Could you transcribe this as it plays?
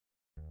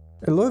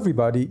Hello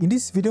everybody, in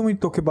this video we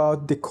talk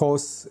about the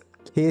Koss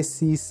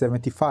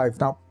KSC75.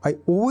 Now I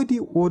already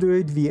ordered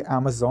it via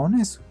Amazon.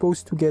 I'm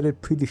supposed to get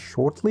it pretty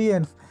shortly,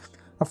 and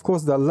of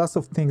course there are lots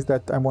of things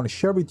that I want to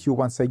share with you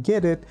once I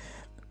get it.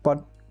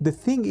 But the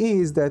thing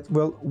is that,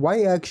 well,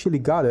 why I actually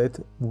got it,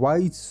 why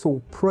it's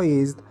so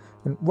praised,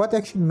 and what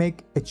actually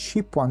make a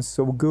cheap one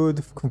so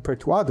good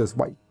compared to others.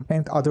 Why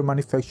can't other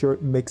manufacturer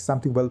make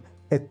something, well,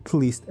 at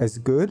least as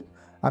good?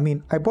 I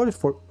mean, I bought it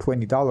for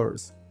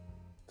 $20.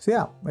 So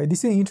yeah,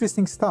 this is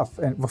interesting stuff,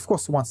 and of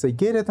course once I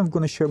get it I'm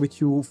going to share with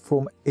you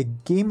from a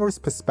gamer's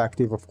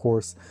perspective, of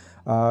course,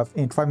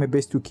 and try my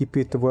best to keep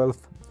it well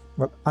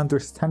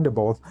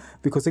understandable,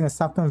 because again,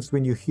 sometimes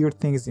when you hear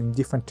things in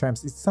different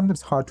terms it's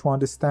sometimes hard to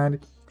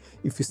understand.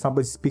 If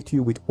somebody speak to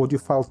you with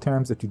audiophile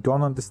terms that you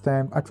don't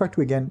understand, I try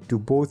to again do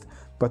both,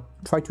 but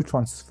try to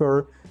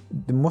transfer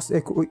the most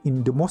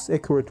in the most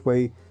accurate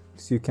way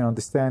so you can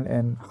understand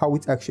and how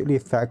it actually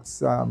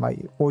affects my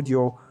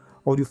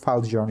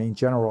audiophile journey in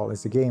general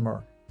as a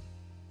gamer.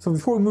 So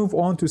before we move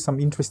on to some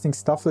interesting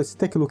stuff, let's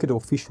take a look at the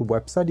official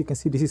website. You can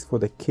see this is for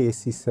the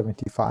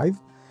KSC75.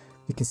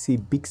 You can see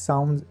big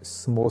sound,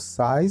 small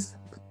size,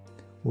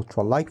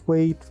 ultra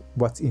lightweight,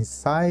 what's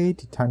inside,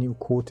 titanium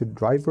coated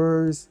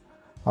drivers,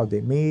 how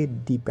they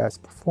made, deep bass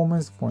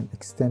performance for an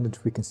extended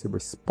frequency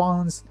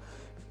response,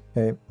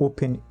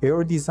 open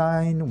air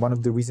design. One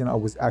of the reasons I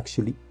was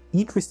actually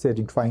interested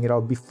in trying it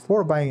out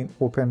before buying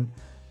open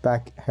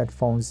back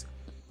headphones.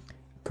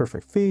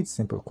 Perfect fit,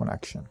 simple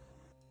connection.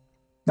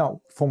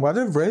 Now, from what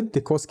I've read,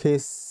 the Koss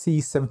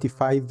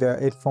KSC75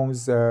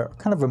 headphones are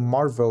kind of a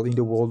marvel in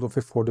the world of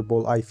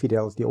affordable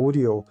high-fidelity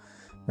audio.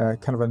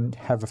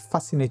 Have a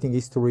fascinating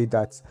history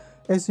that's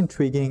as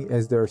intriguing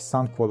as their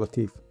sound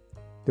quality.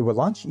 They were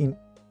launched in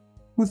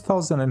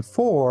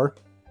 2004,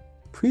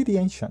 pretty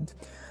ancient.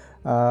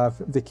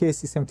 The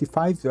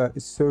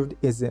KSC75 served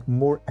as a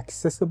more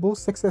accessible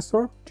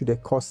successor to the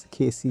Koss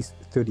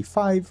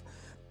KSC35,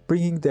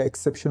 bringing the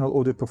exceptional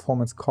audio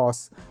performance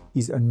Koss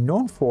is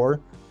known for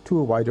to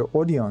a wider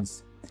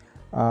audience.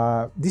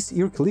 These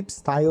ear clip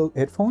style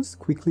headphones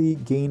quickly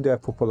gained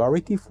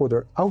popularity for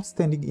their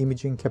outstanding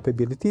imaging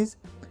capabilities,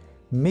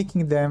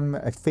 making them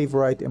a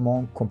favorite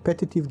among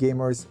competitive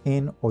gamers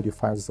and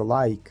audiophiles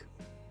alike.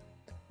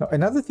 Now,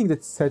 another thing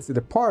that sets it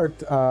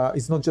apart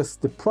is not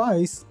just the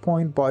price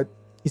point, but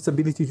its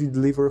ability to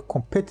deliver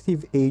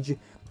competitive edge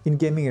in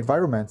gaming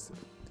environments.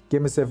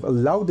 Gamers have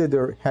lauded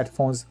their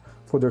headphones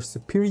for their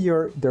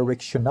superior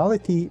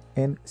directionality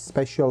and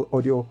spatial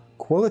audio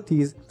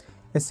qualities,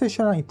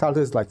 essential in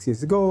titles like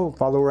CSGO,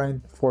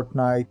 Valorant,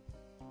 Fortnite,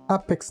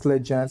 Apex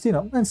Legends,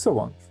 and so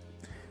on.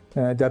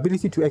 The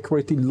ability to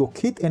accurately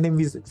locate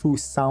enemies through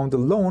sound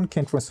alone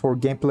can transform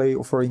gameplay,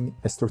 offering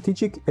a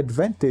strategic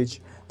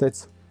advantage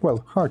that's,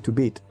 well, hard to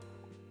beat.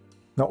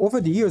 Now, over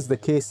the years, the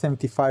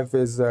KS75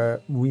 has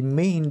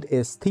remained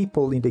a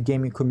staple in the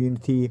gaming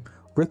community,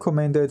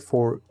 recommended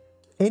for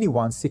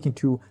anyone seeking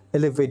to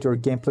elevate their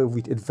gameplay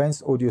with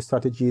advanced audio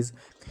strategies.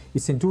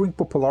 Its enduring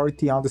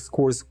popularity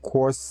underscores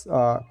Koss'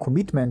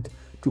 commitment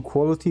to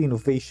quality,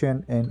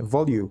 innovation, and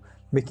value,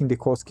 making the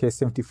Koss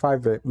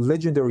KS75 a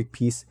legendary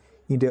piece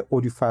in the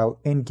audiophile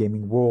and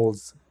gaming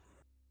worlds.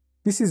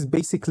 This is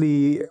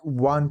basically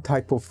one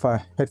type of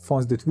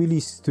headphones that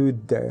really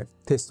stood the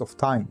test of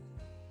time.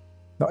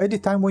 Now, at the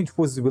time when it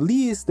was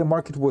released, the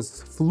market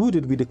was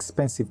flooded with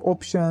expensive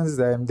options,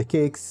 and the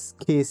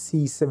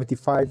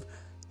KSC75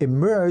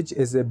 emerged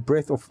as a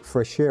breath of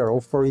fresh air,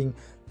 offering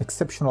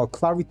exceptional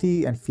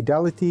clarity and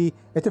fidelity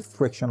at a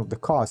fraction of the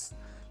cost.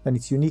 And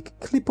its unique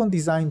clip-on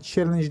design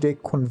challenged the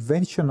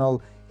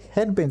conventional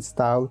headband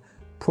style,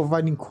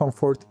 providing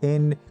comfort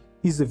and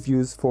ease of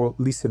use for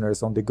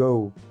listeners on the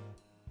go.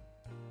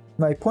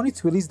 Now, upon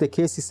its release, the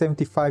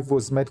KSC75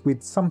 was met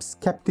with some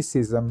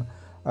skepticism.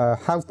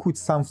 How could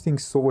something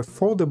so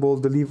affordable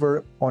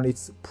deliver on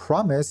its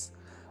promise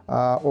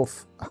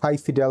of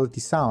high-fidelity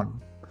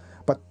sound?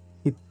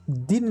 It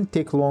didn't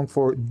take long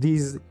for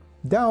these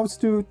doubts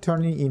to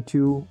turn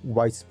into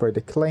widespread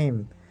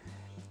acclaim.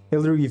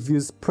 Early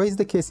reviews praised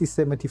the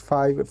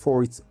KSC75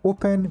 for its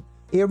open,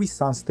 airy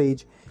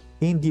soundstage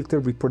and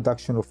detailed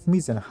reproduction of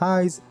mids and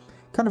highs,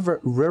 kind of a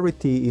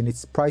rarity in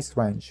its price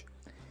range.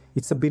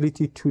 Its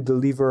ability to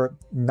deliver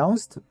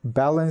nuanced,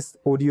 balanced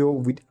audio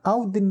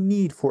without the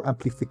need for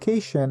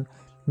amplification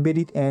made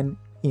it an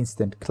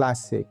instant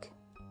classic.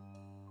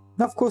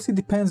 Now, of course, it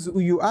depends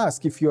who you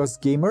ask. If you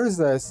ask gamers,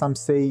 some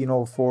say,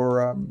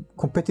 for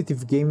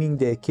competitive gaming,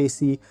 the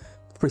KSC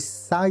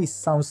precise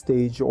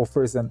soundstage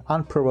offers an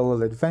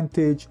unparalleled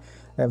advantage.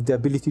 The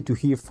ability to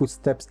hear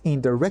footsteps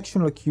and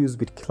directional cues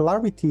with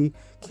clarity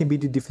can be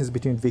the difference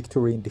between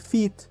victory and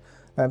defeat.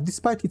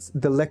 Despite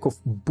the lack of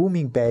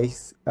booming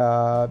bass,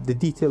 the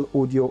detailed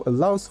audio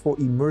allows for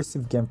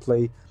immersive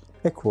gameplay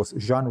across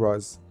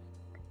genres.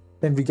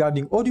 And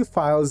regarding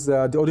audiophiles,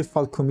 the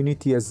audiophile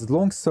community has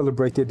long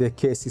celebrated the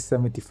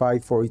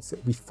KSC75 for its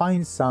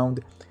refined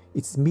sound,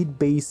 its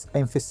mid-bass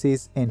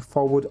emphasis and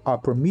forward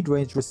upper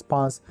mid-range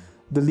response,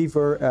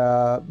 delivering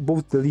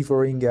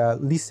a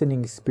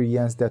listening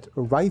experience that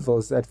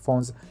rivals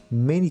headphones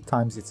many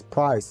times its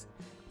price.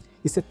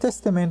 It's a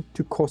testament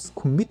to Koss'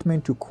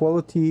 commitment to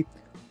quality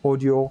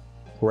audio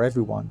for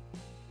everyone.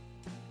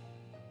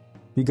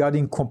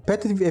 Regarding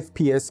competitive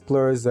FPS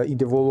players in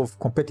the role of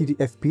competitive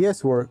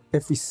FPS where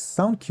every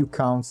sound cue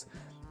counts,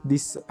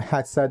 this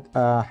headset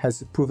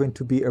has proven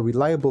to be a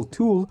reliable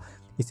tool.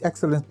 Its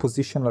excellent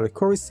positional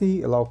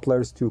accuracy allows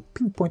players to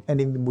pinpoint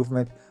enemy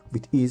movement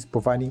with ease,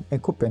 providing a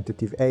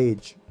competitive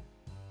edge.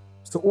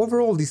 So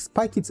overall,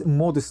 despite its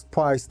modest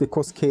price, the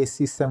Koss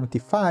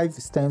KSC75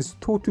 stands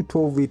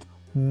toe-to-toe with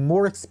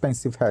more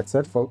expensive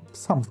headsets, for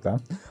some of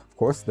them. Of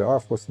course, there are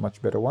of course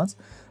much better ones,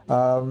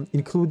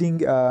 including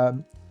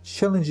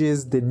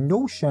challenges the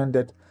notion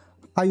that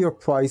higher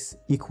price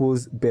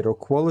equals better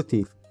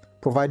quality,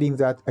 providing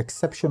that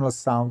exceptional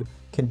sound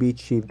can be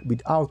achieved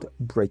without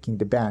breaking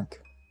the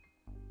bank.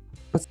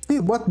 But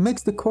still, what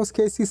makes the Koss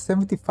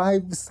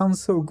KSC75 sound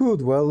so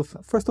good? Well,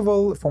 first of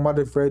all, from what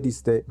I've read,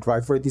 is the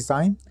driver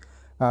design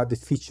that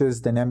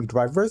features dynamic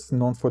drivers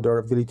known for their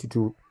ability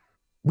to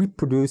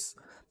reproduce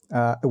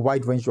a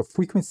wide range of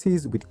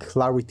frequencies with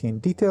clarity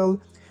and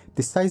detail.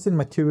 The size and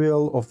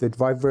material of the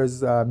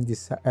drivers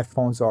these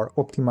headphones are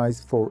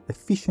optimized for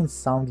efficient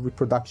sound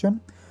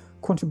reproduction,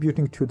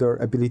 contributing to their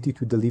ability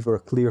to deliver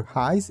clear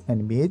highs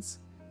and mids.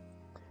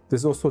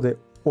 There's also the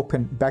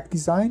open back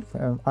design.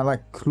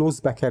 Unlike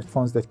closed back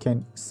headphones that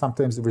can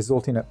sometimes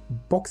result in a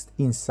boxed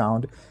in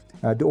sound,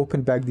 the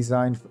open back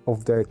design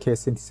of the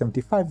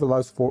KSC75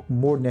 allows for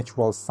more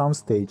natural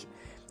soundstage.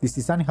 This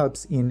design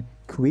helps in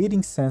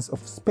creating sense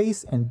of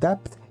space and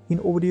depth in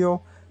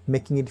audio,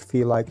 making it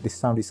feel like the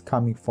sound is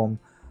coming from,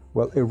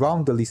 well,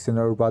 around the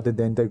listener rather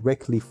than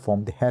directly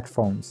from the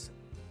headphones.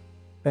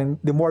 And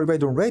the more I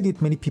read on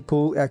Reddit, many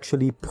people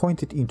actually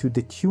pointed into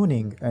the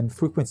tuning and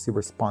frequency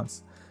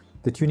response.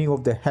 The tuning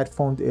of the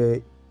headphone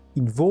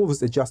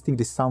involves adjusting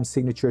the sound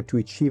signature to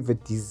achieve a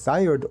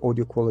desired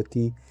audio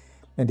quality,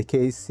 and the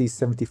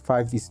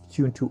KSC75 is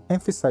tuned to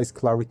emphasize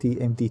clarity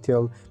and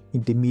detail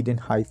in the mid and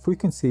high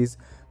frequencies,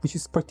 which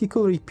is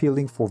particularly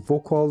appealing for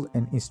vocal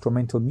and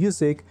instrumental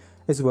music,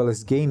 as well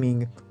as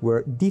gaming,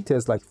 where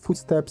details like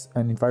footsteps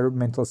and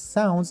environmental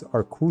sounds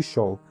are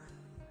crucial.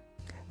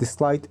 The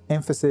slight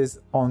emphasis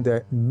on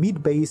the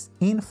mid-bass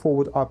and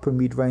forward upper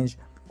mid-range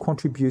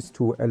contributes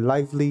to a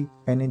lively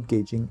and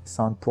engaging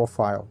sound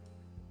profile.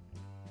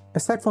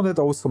 Aside from that,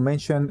 I also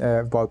mentioned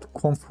about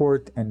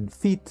comfort and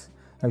fit.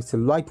 It's a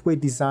lightweight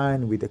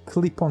design with a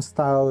clip-on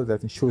style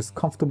that ensures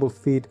comfortable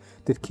fit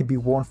that can be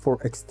worn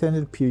for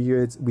extended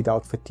periods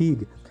without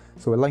fatigue,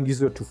 so allowing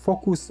users to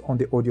focus on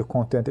the audio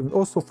content, and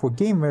also for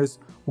gamers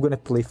who are going to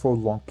play for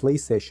long play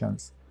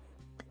sessions.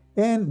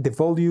 And the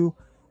volume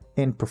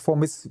and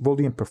performance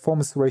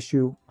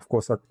ratio, of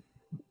course, are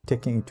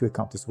taken into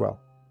account as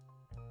well.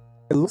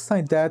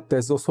 Alongside that,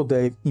 there's also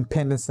the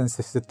impedance and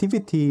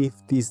sensitivity.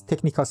 These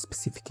technical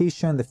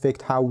specifications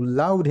affect how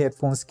loud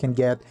headphones can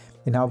get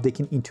and how they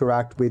can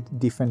interact with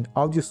different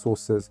audio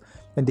sources.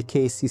 And the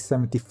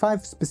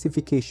KSC75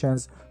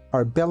 specifications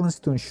are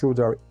balanced to ensure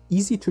they are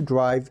easy to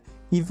drive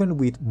even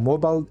with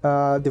mobile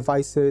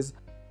devices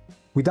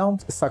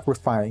without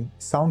sacrificing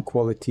sound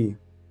quality.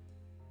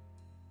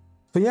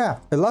 So yeah,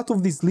 a lot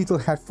of these little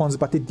headphones,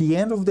 but at the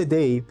end of the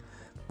day,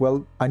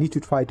 well, I need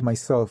to try it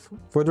myself.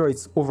 Whether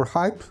it's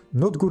overhyped,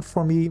 not good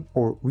for me,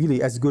 or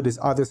really as good as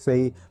others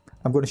say,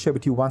 I'm going to share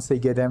with you once I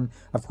get them.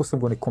 Of course, I'm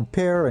going to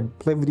compare and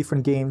play with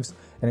different games,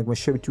 and I'm going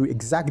to share with you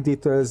exact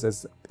details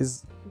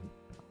as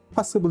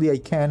possibly I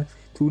can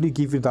to really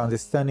give you the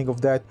understanding of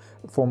that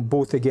from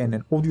both, again,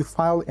 an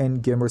audiophile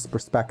and gamer's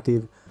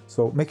perspective.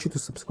 So make sure to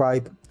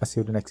subscribe. I'll see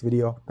you in the next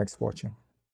video. Thanks for watching.